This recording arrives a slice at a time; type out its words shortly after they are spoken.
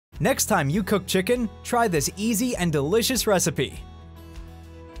Next time you cook chicken, try this easy and delicious recipe.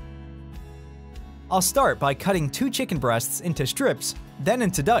 I'll start by cutting 2 chicken breasts into strips, then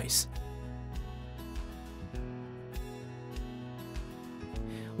into dice.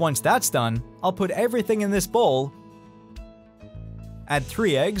 Once that's done, I'll put everything in this bowl, add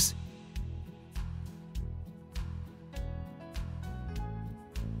 3 eggs,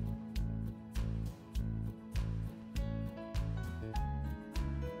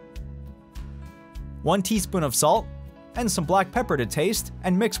 one teaspoon of salt, and some black pepper to taste,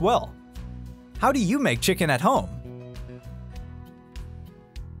 and mix well. How do you make chicken at home?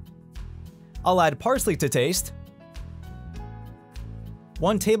 I'll add parsley to taste,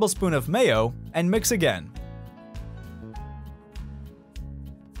 1 tablespoon of mayo, and mix again.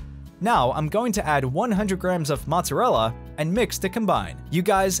 Now I'm going to add 100 grams of mozzarella and mix to combine. You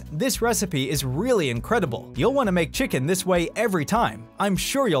guys, this recipe is really incredible. You'll want to make chicken this way every time. I'm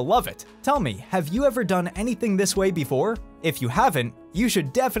sure you'll love it. Tell me, have you ever done anything this way before? If you haven't, you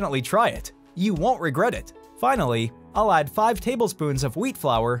should definitely try it. You won't regret it. Finally, I'll add 5 tablespoons of wheat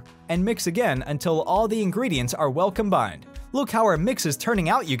flour and mix again until all the ingredients are well combined. Look how our mix is turning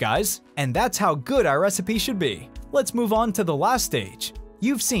out, you guys! And that's how good our recipe should be. Let's move on to the last stage.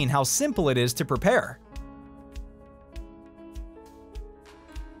 You've seen how simple it is to prepare.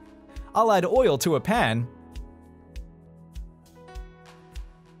 I'll add oil to a pan,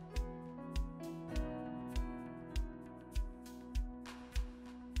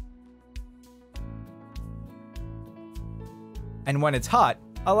 and when it's hot,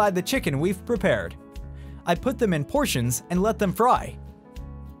 I'll add the chicken we've prepared. I put them in portions and let them fry.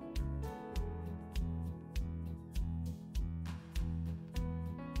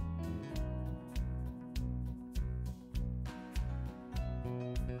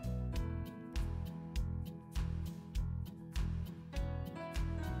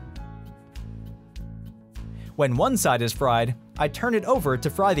 When one side is fried, I turn it over to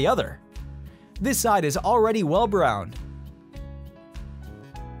fry the other. This side is already well browned.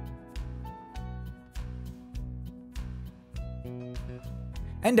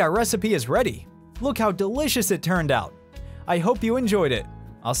 And our recipe is ready. Look how delicious it turned out. I hope you enjoyed it.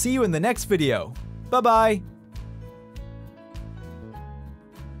 I'll see you in the next video. Bye-bye.